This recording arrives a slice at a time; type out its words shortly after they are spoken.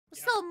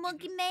So,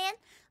 monkey man,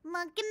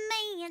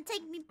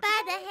 take me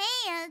by the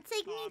hand,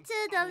 take me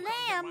to the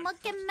land,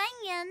 monkey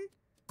man.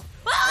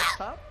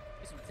 Top?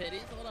 Some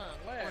titties? Hold on.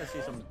 Where? I want to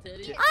see some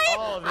titties.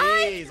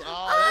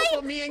 That's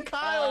what me and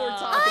Kyle were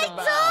talking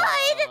about.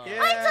 I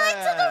died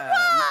to the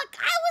rock.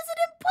 I was an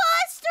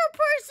imposter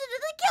person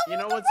and they killed me You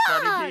know with what's the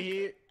rock. funny,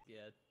 Pee?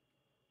 Yeah.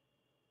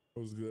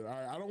 That was good. All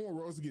right, I don't want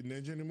Rose to get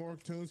ninja anymore.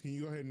 Tunes, can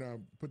you go ahead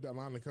and put that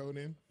line of code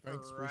in?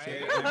 Thanks.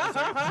 Appreciate it.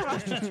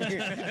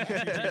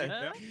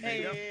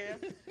 Hey.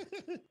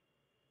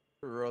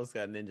 Rose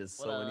got ninjas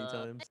so many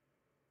times.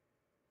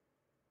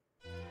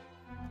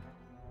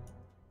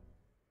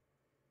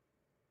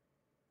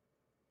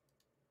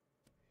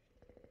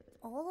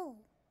 Oh.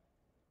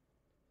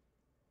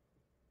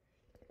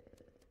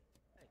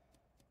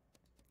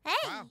 Hey.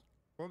 Wow.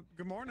 Well,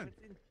 good morning.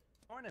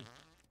 Morning.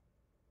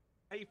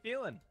 How you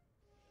feeling?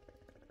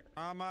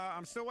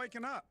 I'm still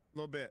waking up a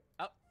little bit.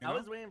 Oh, I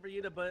was waiting for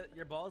you to put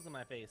your balls in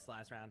my face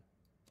last round.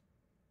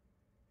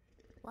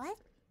 What?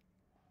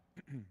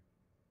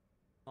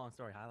 Long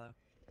story, Hylo.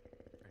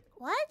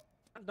 What?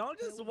 Don't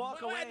just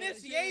walk away.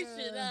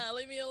 Initiation.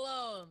 Leave me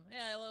alone.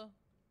 Yeah, hello.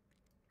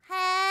 Hey.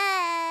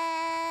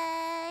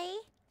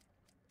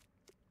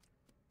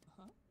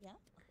 Yeah.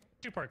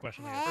 Two-part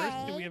question here. Hey.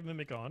 First, do we have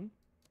Mimic on?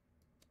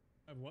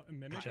 What,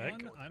 Mimic Check.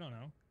 on? I don't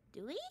know.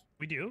 Do we?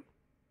 We do.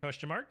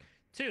 Question mark.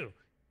 Two,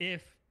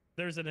 if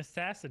there's an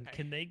assassin,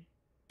 can they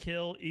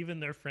kill even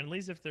their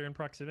friendlies if they're in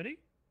proximity?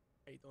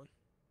 How you doing?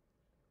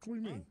 What do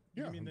you mean?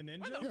 You mean the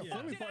ninja? Yeah,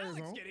 friendly fire's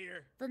on.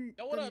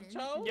 Yo, what up,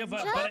 Cho? Yeah,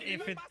 but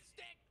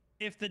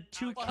if the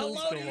two kills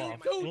go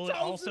off, will it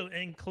also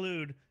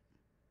include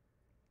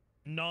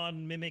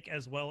non-mimic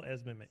as well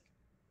as mimic?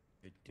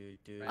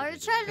 Are you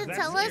trying to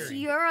tell us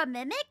you're a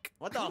mimic?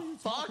 What the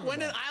fuck? When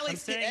did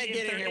Alex get in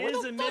here? If there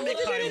is a mimic,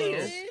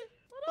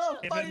 Hylo,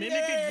 if a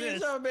mimic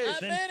exists,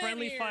 then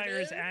friendly fire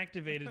is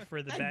activated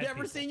for the bad people. I've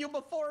never seen you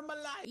before in my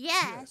life.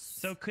 Yes.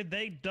 So could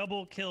they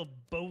double kill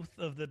both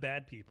of the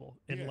bad people?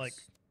 And like,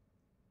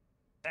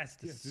 that's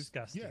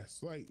disgusting. Yes,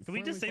 like. Can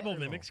we disable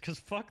mimics? Because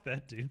fuck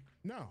that, dude.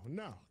 No,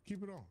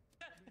 keep it on.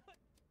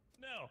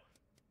 No.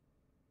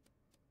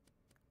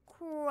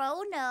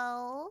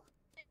 Chrono.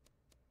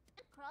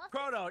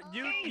 Chrono,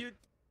 you kill him.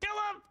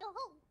 Kill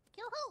who?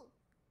 Kill who?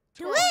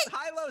 Do Chrono, it.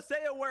 Hylo,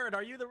 say a word.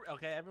 Are you the?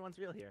 Okay, everyone's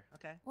real here.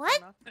 Okay.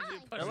 What?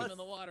 Push him in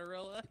the water,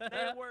 Rilla.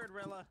 Say a word,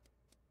 Rilla.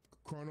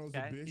 Chrono's a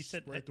bitch. He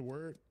said, write the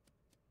word.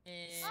 Yeah,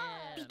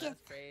 Speak that's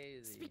it.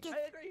 crazy. Speak it.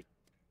 I agree.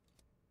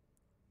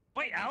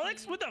 Wait,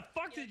 Alex, what the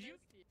fuck did you?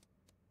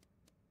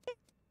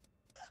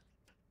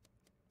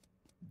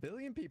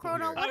 Billion people.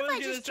 Chrono, Here. what if I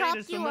just chop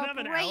you up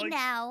right Alex?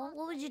 now?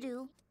 What would you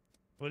do?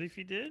 What if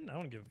he did? I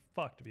wouldn't give a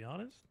fuck, to be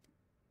honest.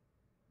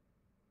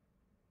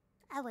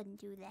 I wouldn't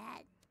do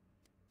that.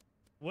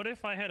 What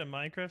if I had a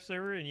Minecraft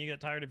server and you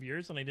got tired of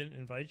yours and I didn't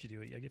invite you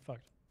to it? Yeah, get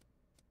fucked.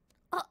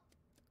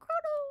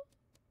 Chrono.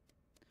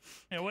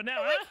 Yeah, what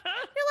now? You're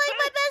like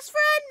my best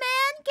friend,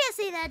 man. Can't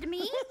say that to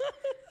me.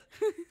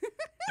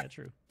 Yeah,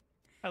 true.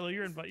 Hello,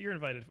 you're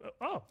invited.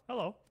 Oh,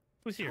 hello.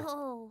 Who's here?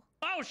 Oh.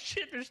 Oh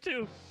shit, there's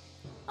two.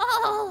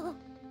 Oh.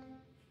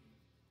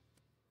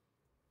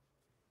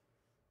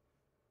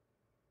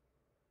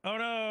 Oh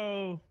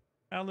no.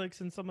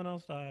 Alex and someone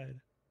else died.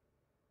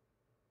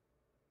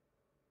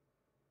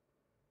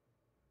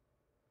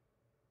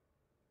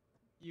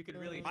 You could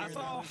really. I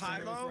saw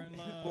Hylo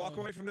walk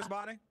away from this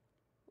body.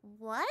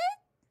 What?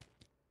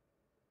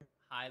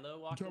 Hylo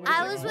walked away.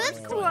 I was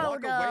with Chrono.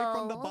 Walk away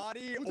from the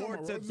body or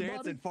to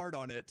dance and fart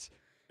on it.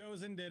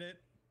 Chosen did it.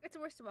 It's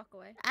worse to walk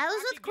away. I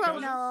was with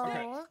Chrono.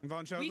 Okay.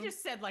 Yvonne Chosen? We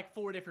just said like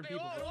 4 different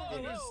people.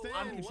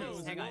 I'm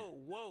confused. Hang on.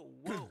 Whoa.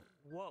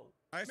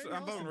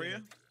 I'm voting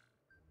Rhea.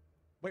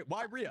 Wait,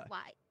 why Rhea?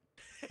 Why?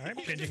 I'm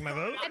changing my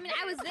vote. I mean,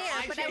 I was there,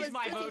 I but I was changed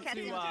my vote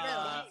looking to.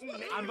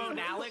 I'm voting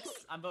Alex.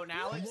 I'm voting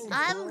Alex.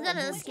 I'm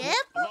gonna skip.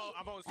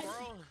 I'm voting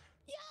Squirrel.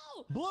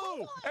 Yo!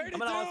 Blue! I'm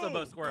gonna also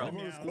vote Squirrel.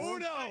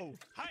 Uno!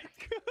 I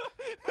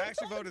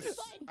actually voted.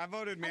 I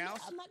voted Meows.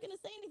 I'm not gonna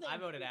say anything. I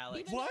voted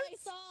Alex. Even What? though I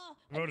saw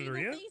Voted a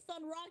Rhea? face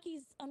on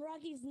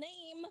Rocky's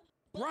name.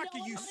 but Rocky,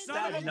 no you one son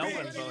wanted of a to No say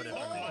one bitch. voted for me.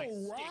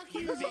 Oh,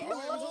 Rocky.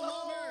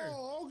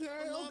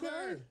 Oh,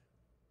 okay.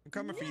 I'm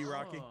coming for you,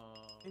 Rocky. Oh,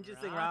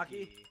 Interesting,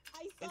 Rocky.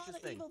 I saw the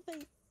Interesting. evil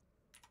face.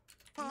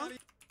 Huh?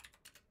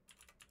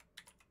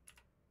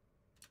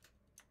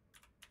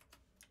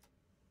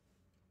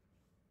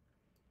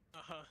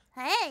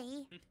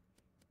 Hey.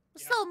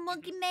 So,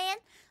 monkey man,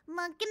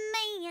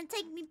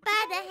 take me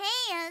by the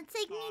hand,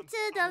 take me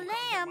to the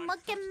land,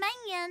 monkey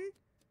man.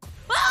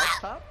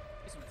 Top?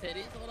 Some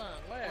titties? Hold on. I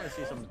Where? want to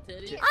see some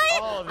titties.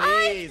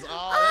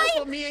 That's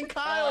what me and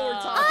Kyle were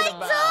talking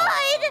about.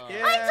 I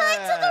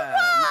died to the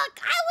rock.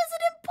 I was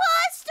an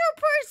imposter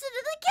person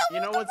and they killed me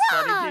You know with what's the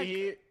rock. funny,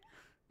 Pee?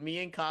 Me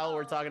and Kyle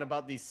were talking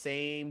about these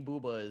same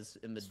boobas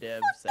in the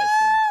dev session.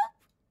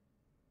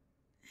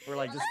 We're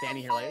like just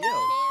standing here like, yo.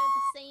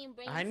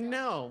 I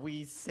know,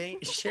 we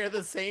share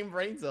the same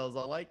brain cells.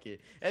 I like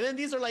it. And then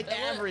these are like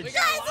average. We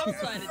got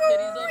lopsided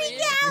titties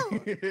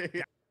over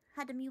here.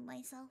 Had to mute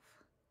myself.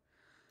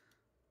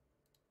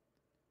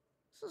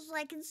 so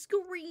I can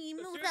scream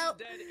So without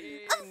dead in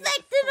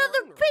affecting other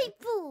Thorn, or-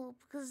 people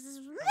because it's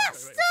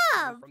messed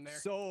up. From there.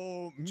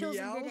 So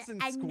Chosen did Meows it.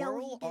 and I know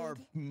Squirrel he are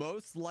did.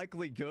 most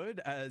likely good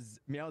as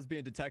Meows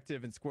being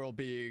detective and Squirrel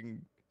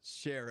being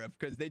sheriff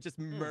because they just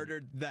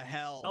murdered the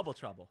hell Double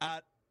trouble.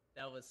 at.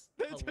 That was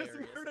They just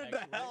hilarious. murdered actually.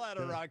 the hell out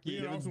of Rocky. Me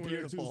It and was Austin were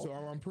there too, beautiful. so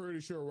I'm pretty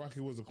sure Rocky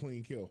was a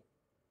clean kill.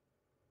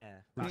 Yeah.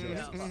 For Mhm,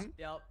 justice. mhm.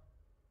 Yep.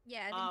 Yeah.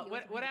 I think he was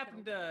What gonna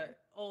happened kill to her.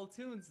 old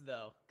Tunes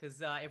though?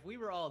 Because if we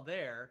were all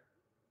there,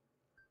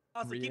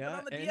 Austin, keep it Rhea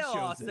on the and DL, Chosen.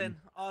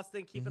 Austin.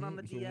 Austin, keep it on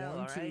the So DL, all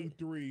 1, 2, right?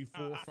 3,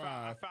 4, I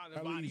 5. found the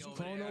At body least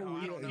over there. Chrono, I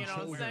Rhea, don't and know what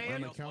Chosen saying? are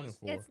unaccounted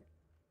for. It's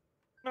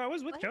No, I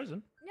was with What?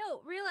 Chosen. no,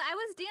 really. I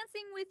was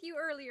dancing with you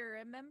earlier,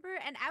 remember?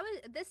 And I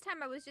was this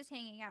time. I was just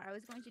hanging out. I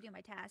was going to do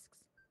my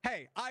tasks.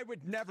 Hey, I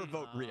would never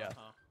vote Rhea.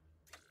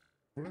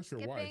 Well, that's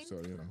your wife,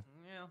 so skipping.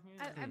 you know.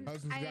 I'm,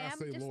 Husbands I gotta am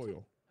stay just.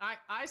 loyal.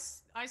 I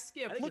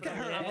skipped. think Look at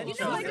her. Yeah, You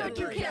know I don't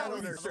do Look at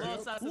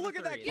kills. her. Look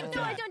at that You cat.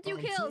 know I don't do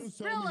kills. Tunes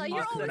told me Rilla, you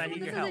you're said always I the one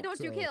need that says help, I don't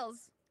do so-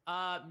 kills.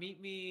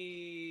 Meet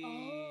me.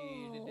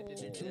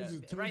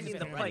 Tunes Right is in the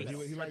the family. place. He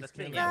where the likes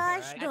thing Canada.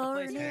 is, Gosh right? darn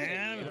place it.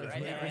 Yeah, He likes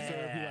right maple there.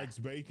 syrup. He likes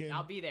bacon.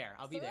 I'll be there.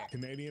 I'll be there.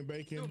 Canadian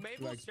bacon. Dude, He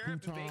maple likes syrup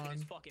and bacon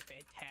is crouton. fucking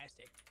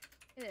fantastic.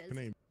 It is.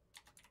 Canadian.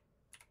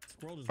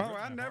 Squirrel just Oh, ripped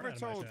I my never heart out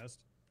of my told- chest.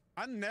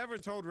 I never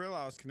told Real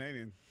I was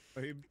Canadian,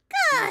 but he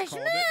Gosh,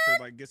 called man. it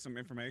to like get some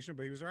information,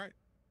 but he was right.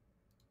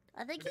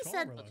 I think he Good call,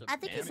 said. Rilla. I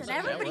think he Man, said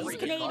that was everybody's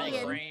freaking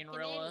Canadian. brain,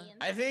 Rilla.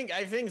 Canadian.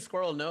 I think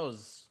Squirrel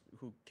knows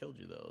who killed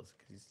you though,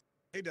 because he's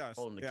He does.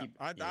 Told him to Yeah, keep-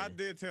 I yeah.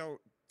 did tell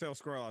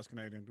Squirrel I was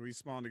Canadian. We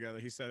spawned together.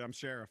 He said I'm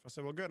sheriff. I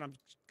said, well, good. I'm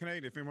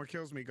Canadian. If anyone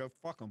kills me, go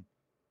fuck him.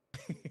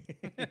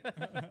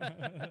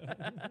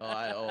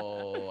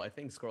 I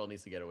think Squirrel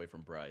needs to get away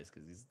from Bryce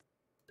because he's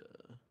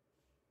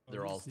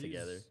they're all He's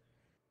together.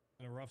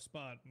 In a rough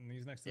spot, and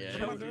he's next to Yeah.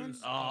 the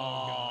Jones.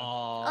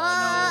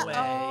 Oh, no way.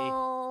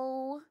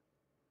 Oh.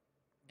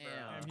 Man,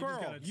 Yeah. he just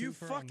Squirrel, got a you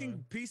twofer on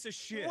fucking piece of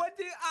shit. What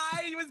did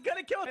I was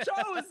gonna kill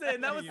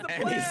Chosen? That was the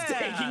and plan. he's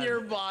taking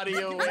your body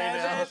away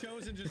now.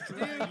 Chosen just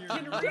dragged your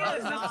Can your Rhea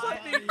body. not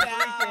Not do do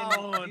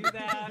that?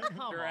 that.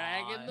 Come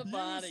Dragging the on.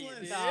 body. Useless.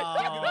 dude.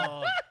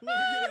 No. Look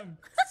at him.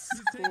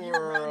 He's taking you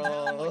around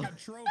town like a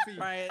trophy.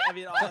 Right, I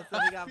mean, Austin,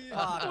 we got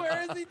fucked.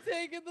 Where is he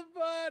taking the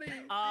body? Leave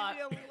me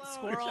alone,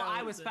 Squirrel,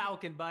 I was Chosen.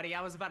 Falcon, buddy.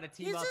 I was about to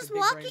team He's up just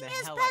and big brain walking the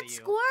his hell pet out of you.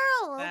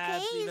 squirrel, okay?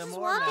 That's He's even just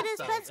more walking messed his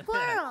pet up.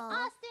 squirrel.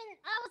 Austin,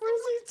 I was.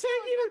 Where's he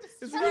taking him?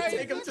 Is he gonna Right,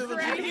 take him to the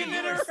dragging beach?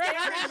 it Looks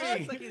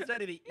around. like he's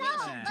ready to eat No,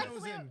 man. like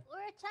Chosen.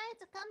 we're trying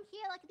to come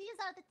here. Like these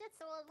are the tits.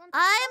 So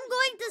I'm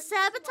going to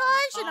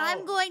sabotage and I'm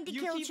Oh, going to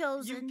you kill keep-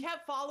 Chosen. You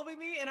kept following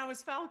me, and I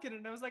was Falcon,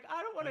 and I was like,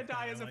 I don't want to Okay,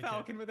 die I as a like it.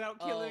 Falcon without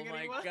Oh killing my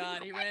anyone.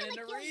 god, he ran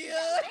into Rhea. Rhea. You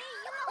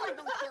know I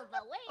don't kill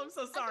the way. I'm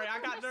so sorry. I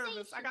got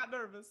nervous. I got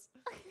nervous.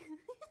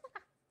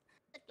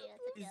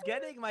 He's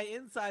getting my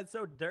inside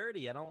so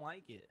dirty. I don't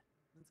like it.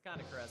 It's kind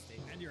of crusty.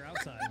 And your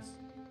outsides.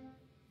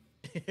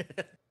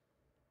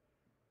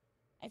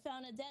 I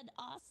found a dead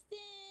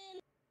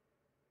Austin.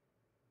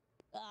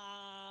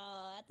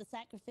 At the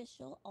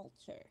sacrificial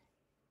altar.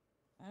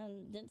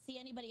 Didn't see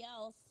anybody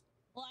else.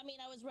 Well, I mean,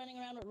 I was running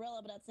around with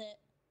Rilla, but that's it.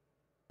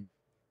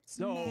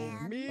 So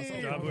Man. me, That's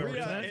all right. Rhea,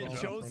 That's and all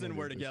right. Chosen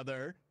were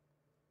together.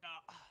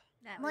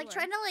 I'm like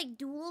trying to like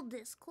dual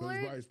Discord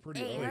Everybody's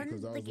pretty early, 'cause and I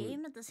the was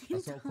game with- at the I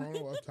same saw time.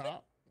 Chrono up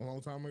top a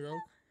long time ago.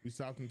 We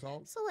stopped and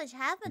talked. So much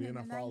And happening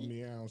then I followed tonight.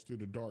 Meows through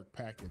the dark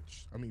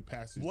passage.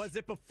 Was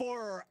it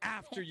before or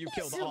after you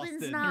killed Assuming's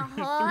Austin? not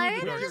Through hard. the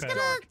I'm dark just passage.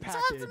 gonna Dark talk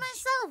to package.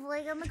 myself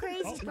like I'm a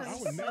crazy Oh, no, I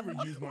would person. never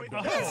use my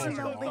dark This is passage.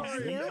 no big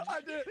Sorry. deal.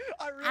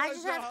 I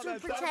just have to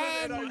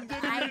pretend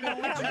I know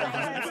what you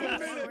guys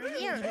are over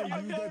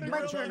here.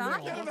 But you're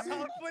not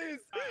innocent. Please,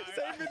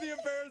 save me the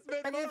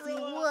embarrassment. But if you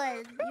Marilla.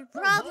 would, you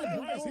probably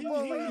Bryce, will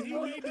he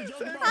bully made the joke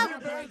Save me about the my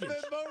package.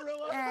 embarrassment,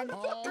 Marilla. And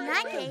Oh, in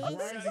that Bryce case,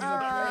 is a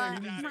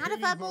bad guy. not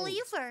if I bully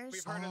you We've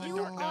first. heard of the You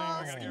dark package.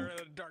 are. We gotta get rid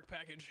of the dark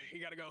package. You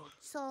gotta go.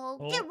 So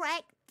Oh. get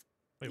wrecked.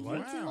 Wait, what?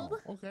 Wow.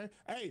 Okay.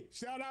 Hey,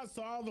 shout out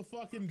to all the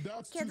fucking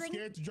ducks too Kidding.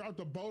 scared to drop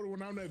the boat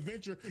when on the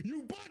adventure.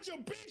 You bunch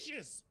of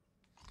bitches!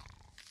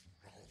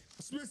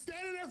 I've been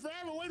standing there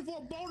forever waiting for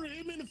a boat to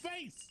hit me in the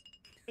face.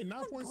 Hey,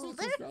 9.6,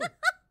 let's go.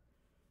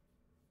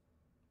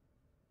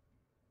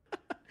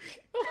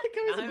 Oh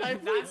my god,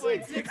 it's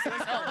 9.6.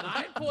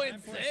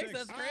 9.6?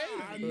 That's I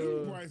crazy.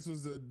 knew Bryce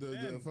was the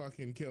Man.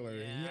 fucking killer. He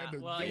Yeah, had to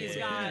well, do he's it.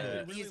 got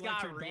Really he's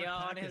liked got your dark Rhea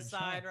on his package,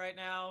 side huh? right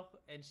now,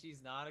 and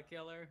she's not a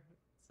killer.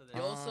 So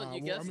You also, well, you I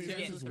guessed mean, that's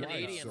Tunes his is wife,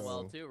 Canadian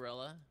well so- too,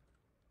 Rilla.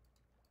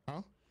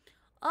 Huh?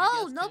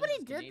 Oh, guessed nobody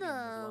Tunes is did Canadian as the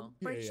well.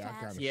 bridge Yeah, I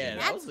task. kinda Yeah,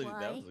 That's that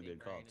why. was a good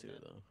call too,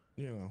 though.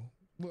 You know,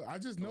 look, I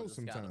just know Just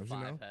got a sometimes, you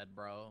know. five-head,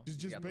 bro.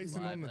 Just You got the based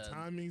on the five-head.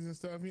 timings and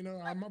stuff, you know.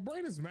 My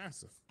brain is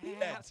massive. It is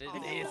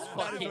I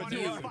fucking want you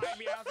huge. to find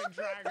me out and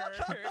drag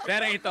her.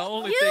 That ain't the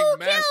only You thing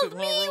massive, killed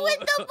me huh, with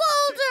Rilla? the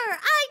boulder!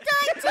 I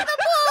died to the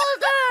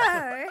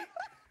boulder!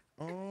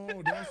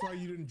 Oh, that's why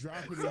you didn't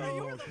drop it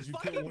anymore, because you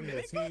killed one of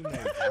your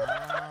teammates.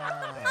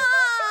 Ah.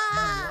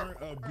 weren't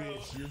a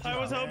bitch. You're I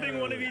was just hoping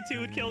one of you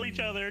two would kill each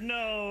other.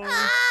 No. Nah.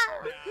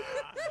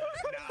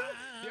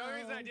 The only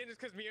reason I did is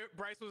because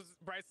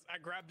I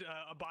grabbed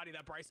a body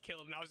that Bryce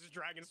killed, and I was just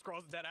dragging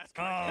Scroll's dead ass.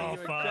 Oh,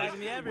 fuck. Dragging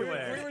me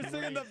everywhere. We were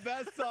singing the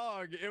best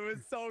song. It was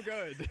so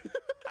good.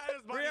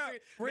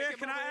 Rhea,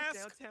 can I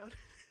ask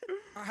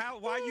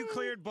why you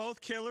cleared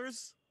both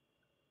killers?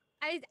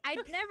 I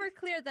never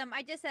cleared them.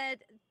 I just said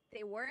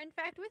they were in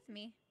fact with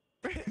me.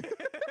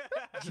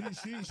 She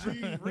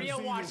Rhea received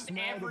a watched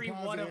small every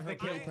deposit one in of her the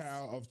kills.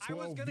 PayPal of I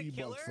was 12 gonna kill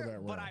V-bucks for her,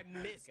 that but round. I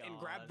missed and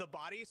grabbed the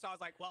body, so I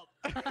was like, well.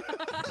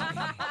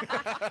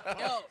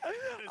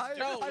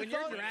 Joe, when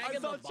you're dragging I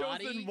saw the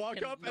body, Chosen walk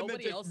can up and then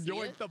nobody just else see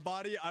yoink it? the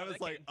body. I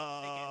was like, Oh,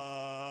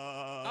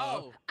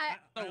 I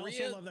so also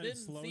Rhea love that it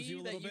didn't slows see you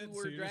a that little you bit,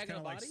 were so you're just dragging kind a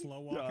of like body? slow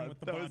walking with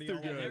the that was body too all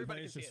good. over the Everybody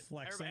place, can see just it.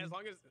 flexing. As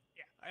long as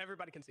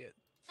everybody can see it.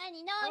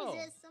 Many Oh.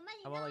 noises, so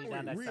many I won't let you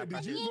down noises. next Rhea,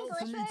 time. did you vote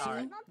for me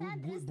Sorry. too?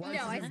 With No, I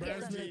Bryce's skipped.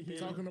 embarrassment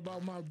talking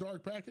about my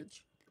dark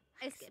package?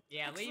 I skipped.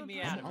 Yeah, leave me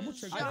I'm out. gonna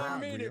check I that out,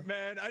 didn't mean Rhea. it,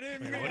 man. I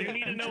didn't mean What do you it.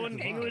 need to know in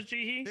English,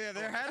 Jihi? Yeah,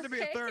 there had to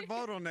be a third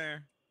vote on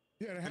there.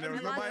 Yeah, there had There to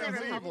was be The a law's nobody vote.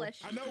 never evil.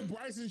 published. I know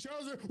Bryson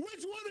shows her.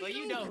 Which one of Well, you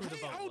you know who the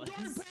hate vote old was.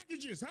 dark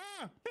packages,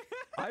 huh?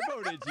 I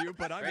voted you,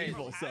 but I'm Right.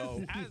 evil,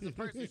 so. As the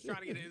person who's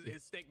trying to get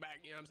his steak back,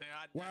 you know what I'm saying?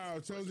 Wow,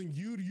 Chosen,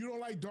 you don't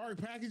like dark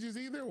packages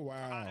either?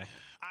 Wow.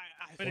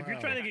 But if you're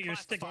Wow. trying to get your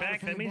stick Started back,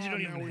 from that the means you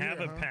don't bottom, even now we're have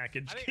here, a huh?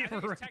 package. I think Give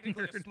it's her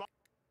technically a nerd. small.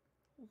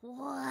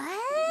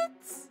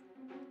 What?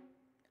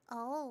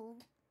 Oh.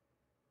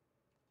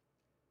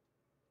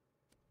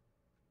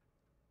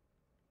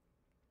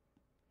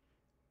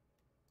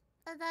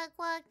 A dog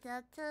walked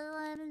up to the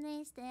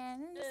lemonade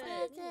stand and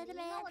said to the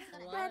man, I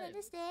don't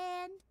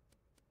understand.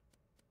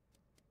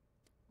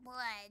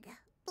 Blood.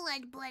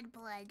 Blood, blood,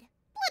 blood.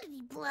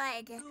 Bloody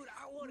blood. Dude,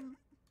 I want it.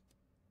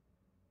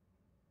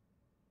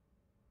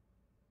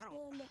 I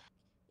don't.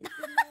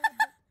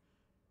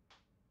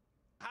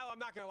 Hylo, I'm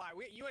not gonna lie.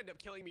 You end up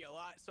killing me a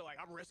lot, so like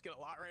I'm risking a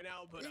lot right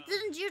now. But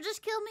Didn't you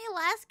just kill me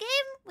last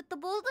game with the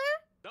boulder?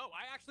 no,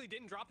 I actually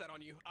didn't drop that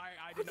on you.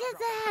 I Who did not did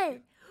drop that?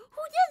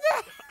 Who did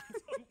that? I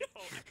don't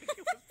know. I think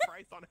it was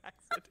Bryce on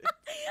accident.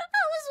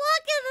 I was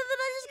walking and then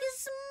I just get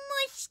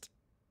smushed.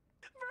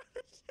 Bro,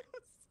 this shit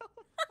was so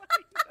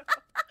funny.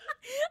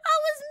 I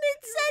was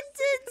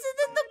mid-sentence and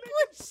then the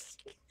push.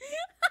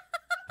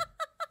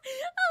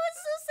 I was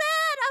so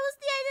sad. I was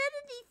the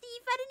identity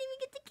thief. I didn't even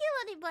get to kill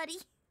anybody.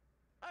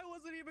 I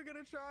wasn't even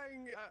gonna try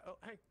and.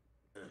 Hey.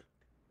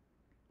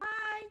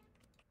 Hi.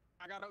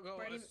 I gotta go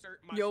assert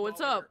my. Yo, what's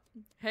smaller up?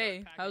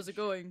 Hey, how's it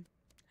going?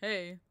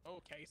 Hey.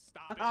 Okay,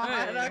 stop it.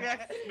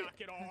 Hey. Knock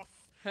it off.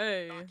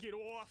 Hey. Knock it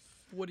off.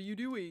 What are you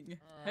doing?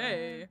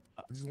 Hey.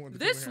 Just wanted to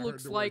This come in here. I heard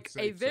looks the word like a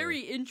safe, so- very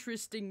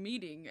interesting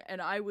meeting,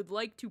 and I would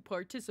like to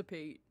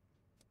participate.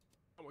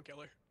 I'm a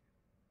killer.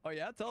 Oh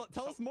yeah, tell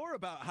us more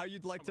about how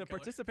you'd like to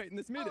participate in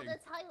this meeting.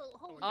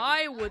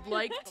 I would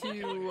like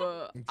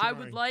to. I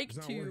would like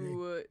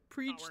to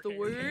preach the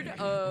word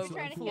of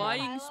Trying to kill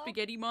flying Hylo?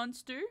 spaghetti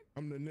monster.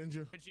 I'm the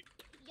ninja.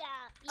 Yeah.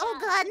 Oh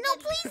God, no!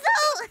 Please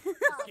don't!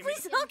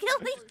 Please don't kill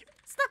me!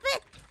 Stop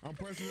it! I'm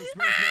pressing the space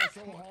bar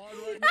so hard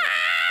right now.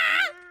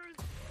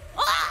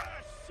 Ah!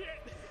 Shit.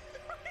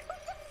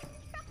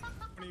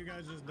 One of you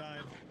guys just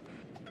died.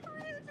 You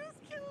just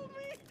killed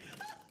me.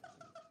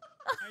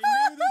 I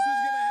knew this was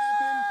gonna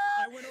happen.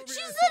 I went over She's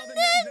here.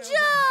 a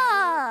ninja!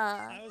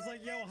 I was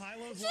like, yo,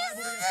 Hylo's She's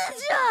liable to a get fucked up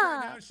ninja!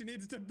 right now. She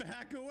needs to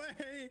back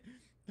away.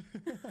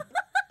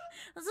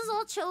 This is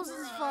all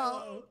Chosen's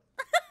fault.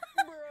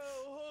 Bro,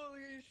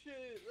 holy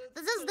shit.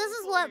 This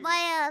is what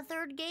my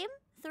third game,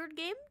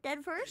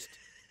 dead first,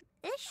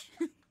 ish.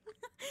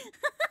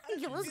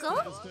 Okay, let's go.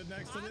 I stood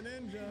next to the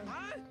ninja.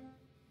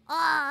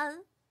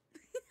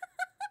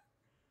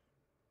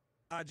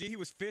 Gee, he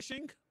was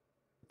fishing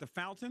at the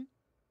fountain.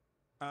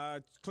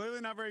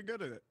 Clearly not very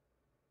good at it.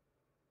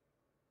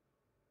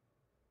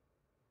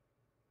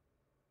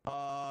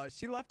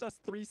 She left us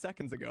 3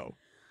 seconds ago.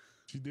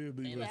 She did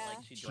leave And us.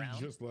 like she She drowned?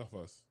 just left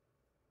us.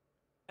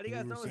 How do you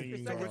guys We know were it's singing,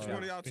 3 seconds Which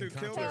one of y'all two in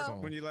killed contest her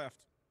song. when you left?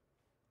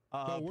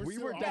 we're We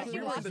still were all down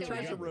here in the together.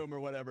 treasure room or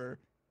whatever.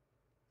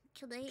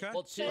 Should I? Okay.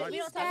 Well, Should two, we we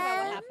don't talked talk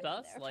about about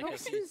left us like a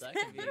few Chosen's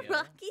seconds ago.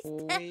 Rocky's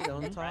We dead.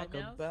 don't talk Right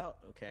now? about.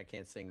 Okay, I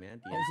can't sing, man.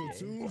 Oh, so DMCA.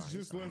 Tunes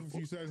just left a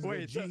few seconds ago.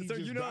 Wait, G, so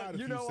just you know died a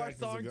few our seconds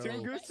song ago.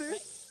 too,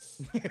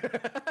 Goose?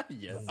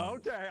 Yes.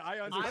 Okay, I I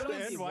don't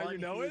understand see why one you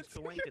know huge it.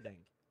 coinkadink.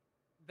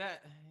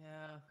 That,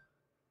 yeah.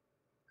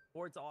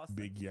 Or it's awesome.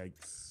 Big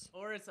yikes.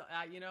 Or it's,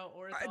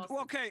 or it's awesome.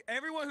 Okay,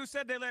 everyone who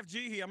said they left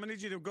Gee, I'm gonna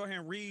need you to go ahead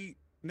and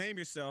rename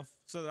yourself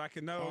so that I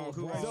can know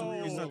who Bryce all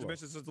and these Rilla. other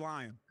bitches is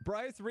lying.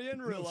 Bryce, Rhea, and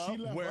No, Rilla she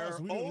left were us.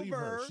 We didn't leave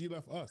her. over. She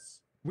left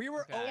us. We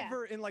were Okay.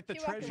 over in like the She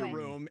walked treasure away.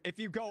 room. If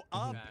you go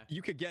up, Okay.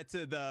 you could get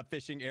to the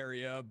fishing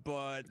area,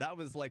 but that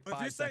was like If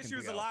 5 you say seconds she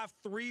was ago. alive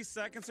 3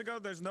 seconds ago,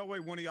 there's no way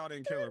one of y'all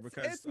didn't kill her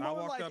because it's I more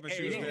walked like up and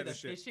she eight. was You dead the as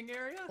shit. fishing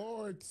area?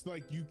 Or it's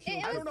like you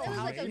killed I her. don't know for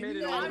how me. she made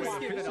it all all the the way way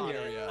to to the the fishing fishing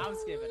area. area. I'm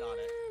skipping on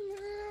it.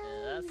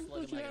 Yeah, that's I thought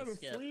looking you like had a a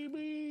skip.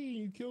 freebie.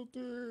 You killed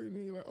her, and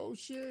you're like, oh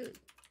shit.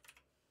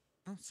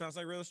 Oh, sounds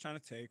like Rilla's trying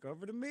to take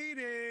over the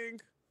meeting.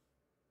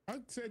 I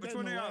said that Which in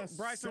one the of y'all? last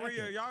Bryce and Rhea,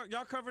 second.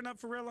 y'all covering up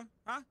for Rilla?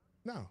 Huh?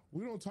 No,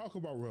 we don't talk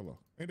about Rilla.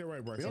 Ain't that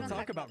right, Bryce? We don't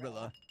talk about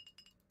Rilla.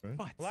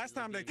 What? Last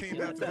time they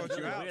came out to vote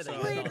you out, so.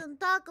 We can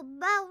talk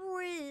about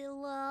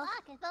Rilla.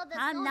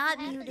 I'm not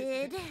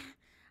muted.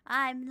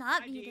 I'm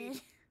not muted.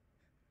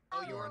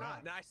 Oh, you are not.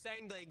 And I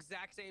sang the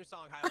exact same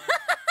song, Hylo.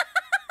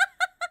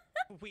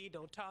 We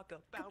don't talk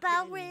about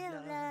Rilla.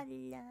 Rilla.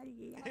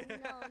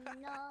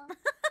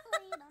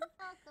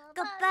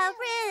 About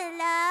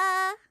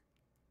Rilla.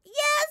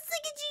 Yes,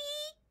 sing it, G.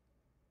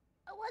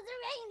 It was a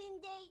raining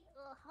day.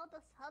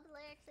 How the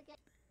lyrics again?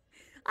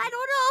 I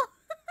don't know.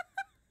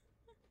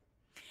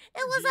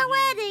 It was a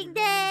wedding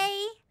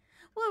day.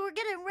 We were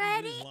getting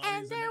ready,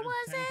 and there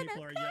wasn't a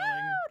cloud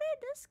in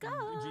the sky.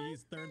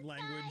 G's third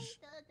language.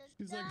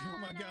 She's like, oh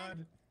my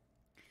god.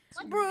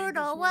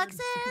 Bruno walks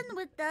in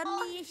with the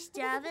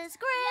mischievous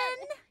grin.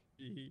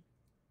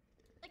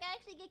 Like, I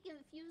actually get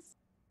confused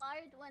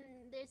hard when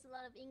there's a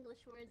lot of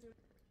English words.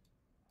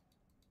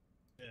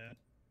 Yeah.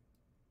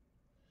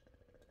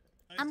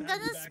 I'm Nice to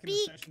have gonna you back in the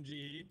speak. session,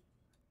 G.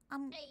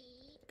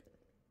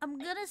 I'm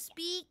gonna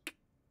speak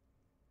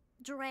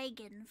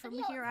dragon from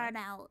here on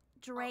out.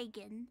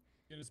 Dragon.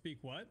 You gonna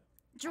speak what?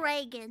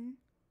 Dragon.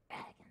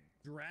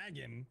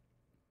 Dragon.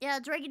 Yeah,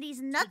 dragon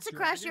these nuts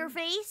across your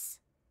face.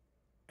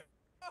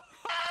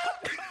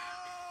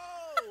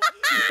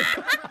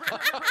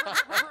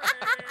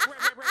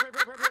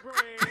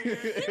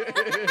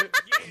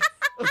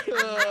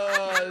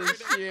 Oh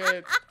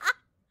shit!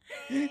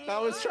 I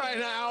was trying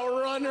to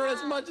outrun her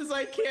as much as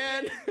I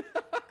can.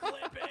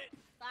 Clip it.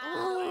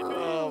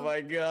 Oh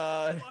my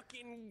god.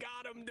 Fucking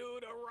got him,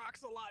 dude. A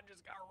Roxalot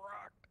just got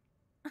rocked.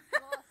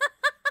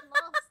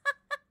 Lost.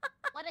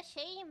 What a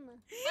shame.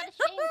 What a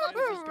shame. Go to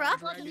the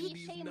Rocky.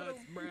 shame room.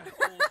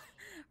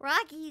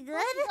 Rocky, you good?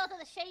 Let's go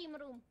to the shame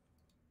room.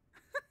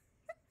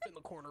 In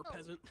the corner,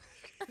 peasant.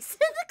 It's in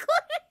the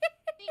corner.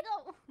 There you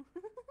go.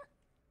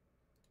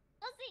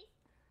 Go see.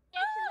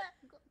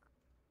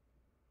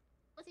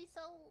 Was he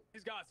so?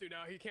 He's got to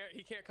now. He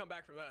can't come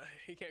back from that.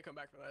 He can't come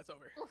back from that. It's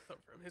over. It's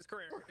over for him. His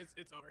career. It's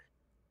over.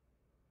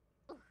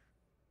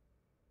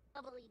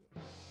 I believe it.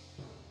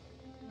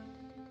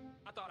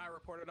 I thought I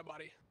reported a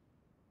body.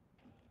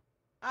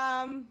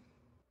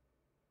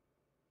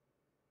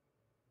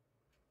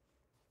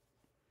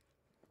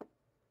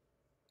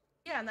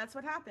 Yeah, and that's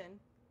what happened.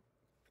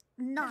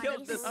 Nice.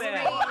 Killed this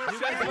man.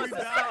 You guys must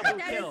have saw who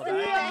killed,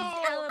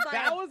 right?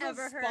 That was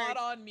a spot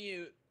on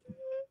mute.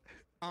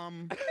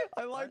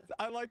 I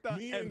like that.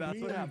 Me And that's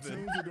me what and happened.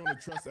 Tunes were doing a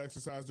trust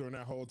exercise during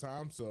that whole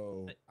time,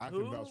 so I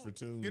can vouch for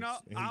Tunes. You know,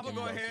 and he I'm can gonna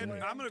go vouch for ahead. me.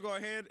 I'm gonna go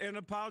ahead and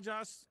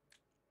apologize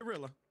to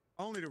Rilla.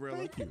 Only to Rilla,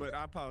 Thank you. but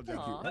I apologize.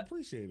 Thank you. I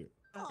appreciate it.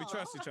 We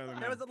trust each other now.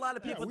 There was a lot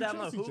of Yeah, people we down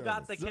below. trust each Who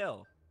got other. the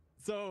kill?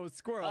 So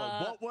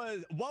Squirrel,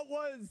 what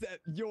was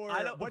your?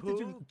 I don't. What who did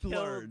you killed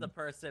learn? the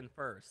person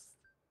first?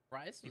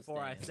 Bryce was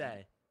Before I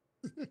standing.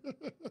 say.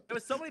 There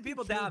was so many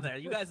people down there.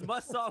 You guys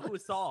must saw who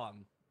saw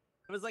him.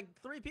 It was like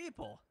 3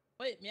 people.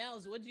 Wait,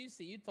 Meows, what did you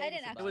see? You told I us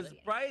didn't about It was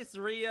it. Bryce,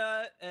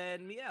 Rhea,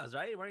 and Meows,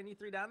 right? Weren't you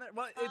 3 down there?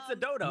 Well, it's a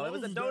dodo. It Rose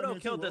was a was down dodo there, too.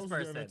 killed this Rose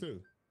was down there, person.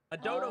 too. A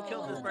dodo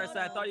killed this person.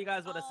 I thought you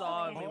guys would have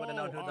saw him. We would have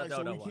known who the alright,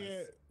 dodo so was. we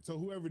can't. So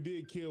whoever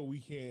did kill, we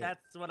can't.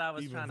 That's what I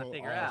was even trying to vote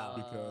figure off out.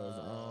 because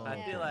I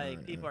feel like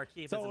alright. people are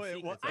keeping So some it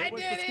secrets. wa- I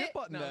what's did the it. skip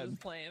button No, I'm then?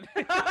 just playing.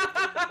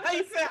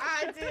 He said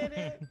I did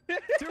it.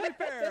 To be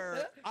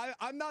fair,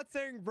 I'm not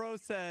saying bro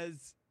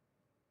says,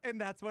 and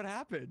that's what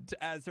happened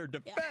as her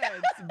defense,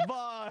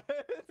 but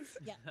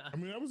Yeah. I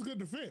mean, that was a good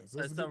defense.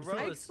 That's a So good Rose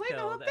defense. Explain the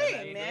whole killed, and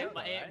thing, then- man.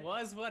 But it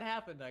was what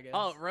happened, I guess.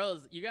 Oh,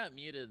 Rose, you got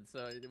muted,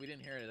 so we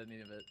didn't hear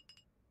any of it.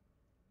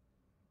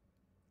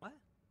 What?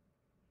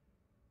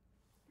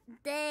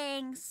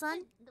 Dang,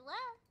 son. The what?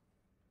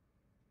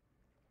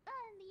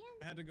 In the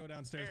end. I had to go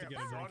downstairs to Hey, get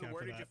a drink Ron, after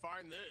where did that. you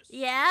find this?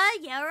 Yeah,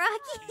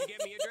 Rocky. Did you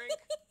get me a drink?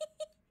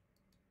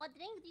 What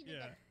drink did you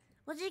Yeah, get?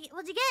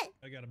 What'd you get?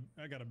 I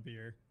got a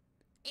beer.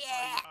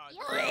 Yeah.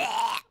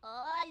 Yeah.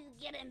 Oh, he's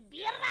getting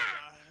beer.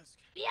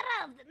 Beer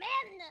of the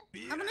man.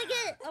 I'm gonna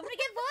get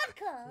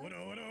vodka.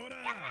 What?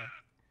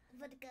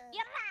 Vodka.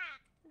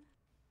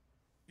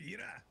 Beer. Beer.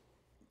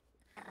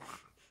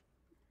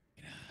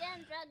 You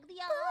can't drug the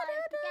yard.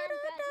 You can't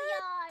drug the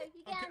yard.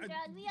 You can't Okay,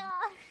 drug the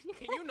yard.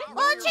 Can you not Oh,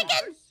 roll your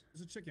chicken! R's?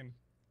 It's a chicken.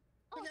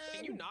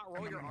 Can you not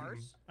roll your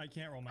R's? I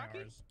can't roll my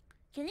R's.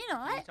 Can you Can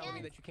not? you tell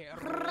me that you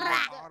can't roll your R's?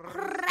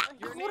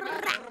 Your name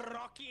is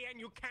Rocky and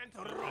you can't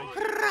roll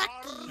your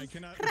R's. I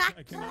cannot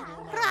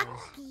roll my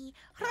R's.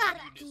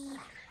 Rocky.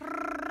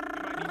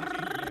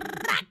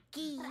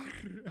 Rocky.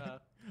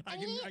 I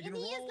And can he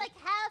roll. is like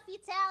half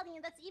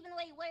Italian. That's even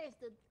way worse,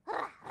 dude.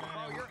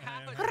 Oh, you're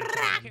half a I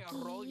you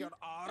can't roll your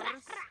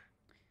R's?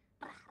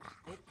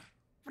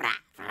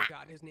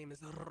 God, his name is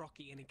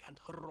Rocky and he can't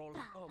roll.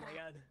 Oh my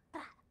god.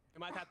 You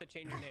might have to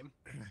change your name.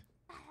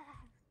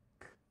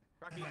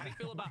 Rocky, how do you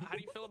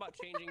feel about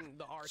changing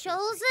the R? to a C?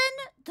 Chosen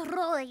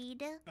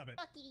droid. Stop it.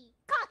 Cocky.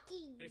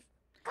 Cocky.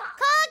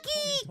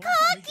 Cocky. Don't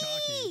call me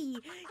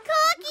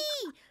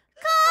Cocky.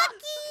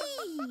 Cocky.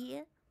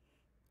 Cocky.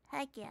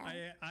 Heck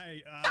yeah.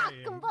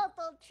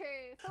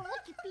 Culture from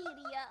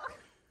Wikipedia.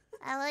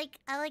 I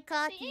like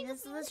Cocky.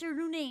 That's your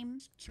new name.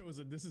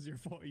 Chosen, this is your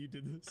fault. You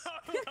did this.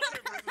 100%,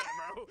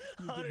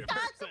 bro. 100%.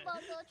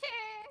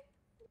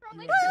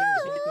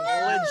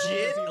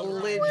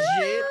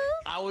 Legit.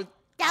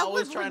 I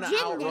was trying to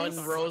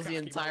outrun Rose the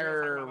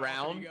entire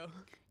round.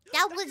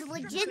 That was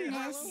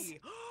legitness.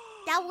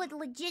 That was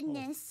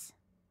legitness.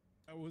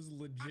 That was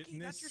legitness.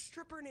 That's your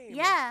stripper name.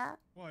 Yeah.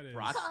 What is?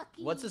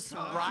 Rocky? What's his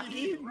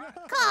Rocky?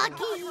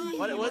 Cocky.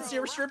 What's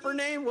your stripper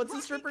name? What's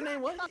his stripper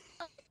name? What?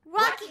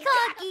 Rocky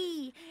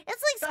Cocky.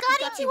 It's like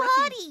Scotty Too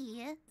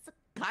Hottie.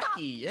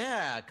 Cocky,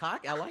 yeah,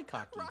 cocky. I like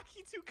cocky.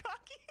 Rocky too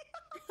cocky.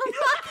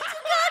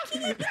 Rocky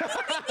Too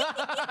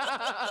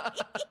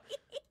Cocky.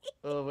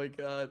 Oh my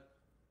god.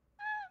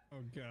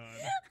 Oh god.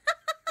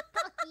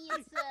 Cocky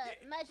is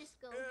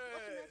magical.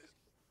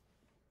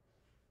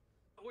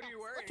 What are you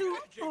wearing?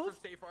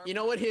 You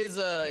know what his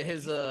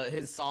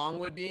song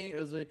would be? It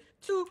was like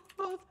two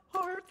of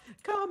heart,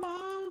 come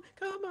on.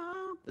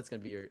 That's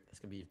gonna be your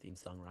theme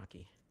song,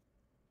 Rocky.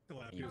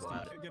 Get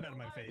out of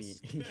my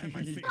face. Get out of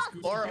my face.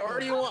 Or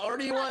do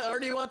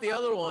you want the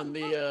other one?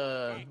 The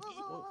I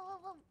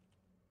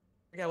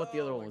forgot what the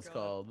other one was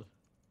called.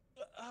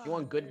 You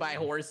want Goodbye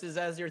Horses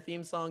as your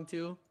theme song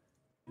too?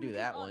 Do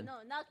that one.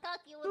 No, not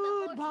Cocky with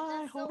the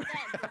horses. That's so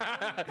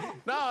bad.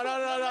 No.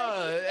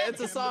 It's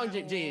a song.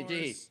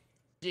 G.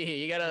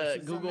 You gotta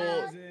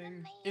Google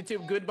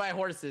YouTube Goodbye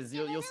Horses.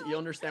 You'll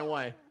understand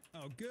why.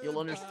 Oh, good. You'll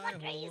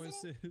understand.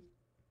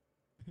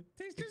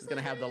 It's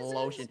gonna have the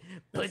lotion.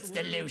 Puts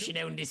the lotion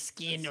on the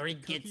skin, or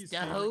it gets the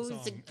hose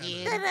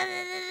again.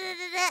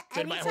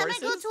 Anytime I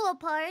go to a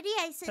party,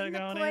 I sit in the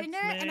corner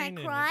and I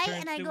cry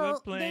and I go,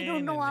 they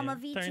don't know I'm a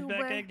VTuber. Turn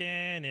back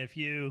again if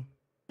you.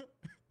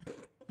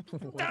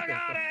 Dog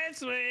on and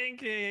swing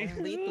king.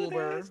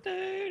 VTuber.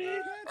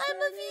 I'm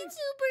a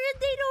VTuber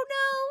and they don't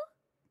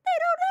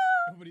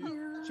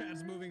know.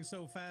 Chad's moving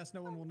so fast,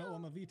 no one will know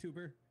I'm a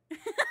VTuber.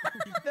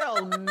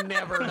 They'll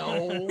never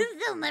know.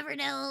 They'll never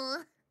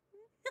know.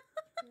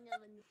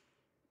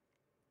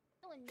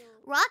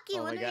 Rocky, Oh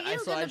my when god! are you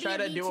So I tried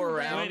to do a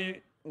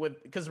round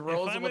Wait, because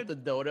Rose was the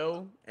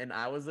dodo and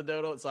I was the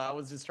dodo, so I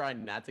was just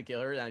trying not to kill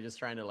her and I was just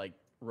trying to like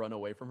run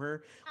away from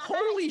her.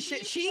 Holy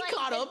shit! She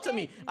caught up to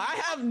me. I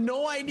have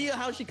no idea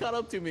how she caught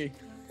up to me.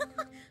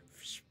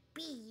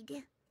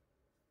 Speed.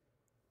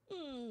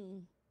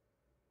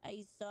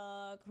 I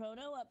saw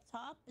Chrono up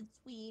top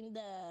between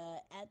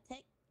the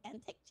antique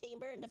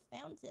chamber and the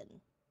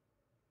fountain.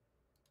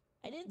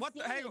 I didn't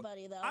see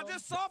anybody though. I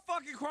just saw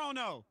fucking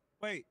Chrono.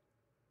 Wait.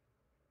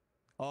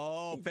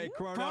 Oh, fake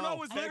Chrono. Chrono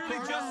was literally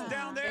just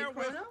down there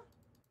with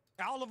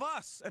all of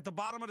us at the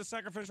bottom of the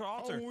sacrificial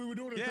altar. Oh, we were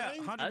doing the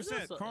thing?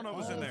 100%. Chrono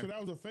was in there. So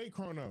that was a fake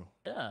Chrono.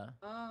 Yeah.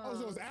 Oh,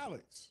 so it was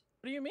Alex.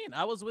 What do you mean?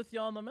 I was with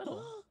y'all in the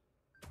middle.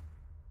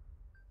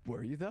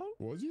 Were you though?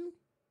 Was you?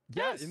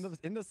 Yeah,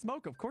 in the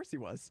smoke. Of course he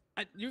was.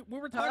 We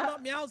were talking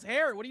about Meow's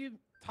hair. What are you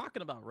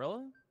talking about,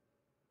 Rilla?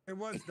 It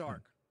was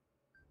dark.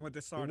 What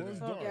this started. It was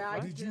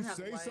dark. Did you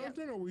say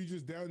something, or were you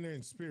just down there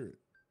in spirit?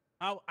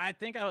 I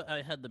think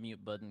I had the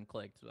mute button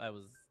clicked. I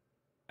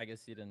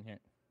guess you didn't hear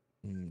it.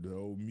 The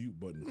old mute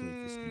button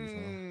click excuse,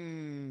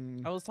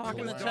 huh? I was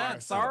talking to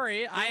chat.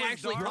 Sorry, I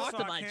actually talked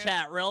to my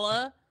chat,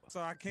 Rilla. So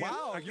I can't.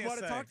 Wow, I can't you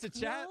want to talk to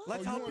chat?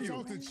 Let's help you.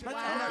 Talk to chat?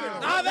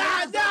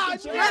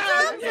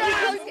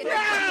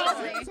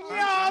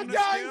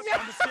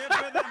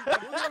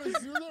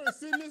 No,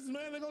 send this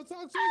man to go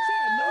talk to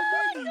chat. No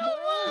biggie, bro.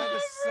 That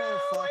is so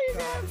fucked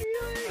up.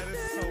 That is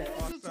so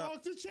fucked up. Talk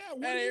to chat.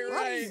 That ain't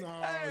right.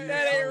 That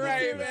That ain't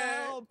right, man.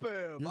 Help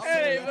him.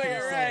 That ain't fucking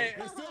right.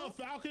 There's still a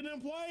Falcon in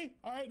play?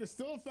 All right, there's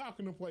still a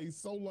Falcon in play. He's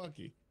so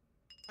lucky.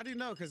 How do you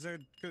know? Because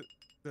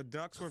the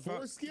ducks were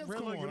Four skips, come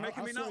Really, on. you're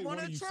making me I saw not one want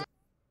of to you try.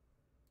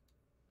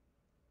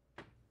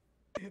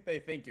 They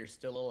think you're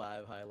still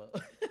alive, Hylo.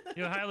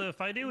 Yo, Hylo,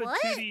 if I do a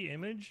What? 2D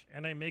image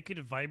and I make it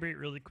vibrate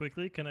really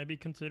quickly, can I be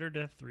considered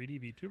a 3D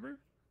VTuber?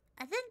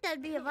 I think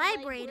that'd be a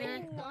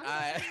vibrator.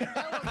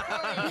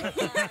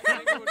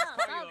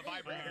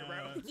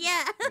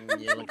 Yeah.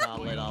 You'll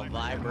call it a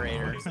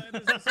vibrator.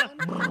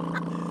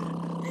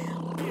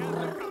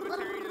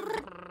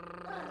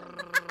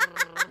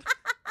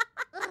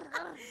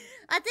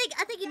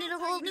 I think you need a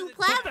whole new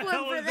platform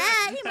for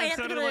that. He might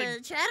have to go to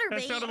That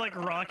Chatterbait. sounded like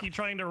Rocky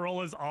trying to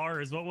roll his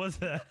R's. What was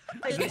that?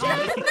 That scared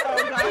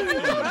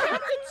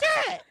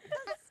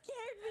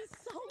me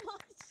so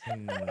much.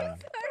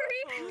 Sorry,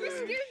 you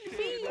scared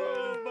me. Oh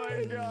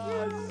my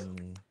gosh.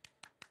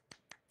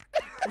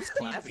 Who's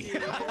clapping?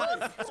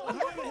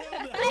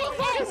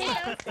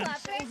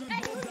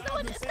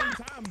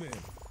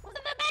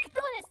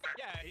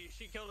 Yeah,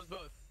 she killed us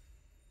both.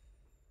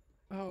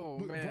 Oh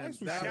Look, man, Bryce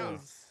was that shot.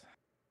 was.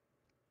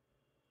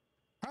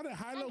 How did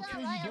Hylo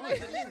kill you I both?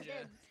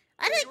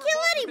 I didn't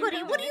kill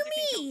anybody. What do you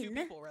mean?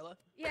 People, Rilla.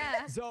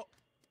 Yeah. So,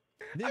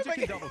 Ninja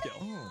can double kill.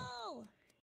 Oh.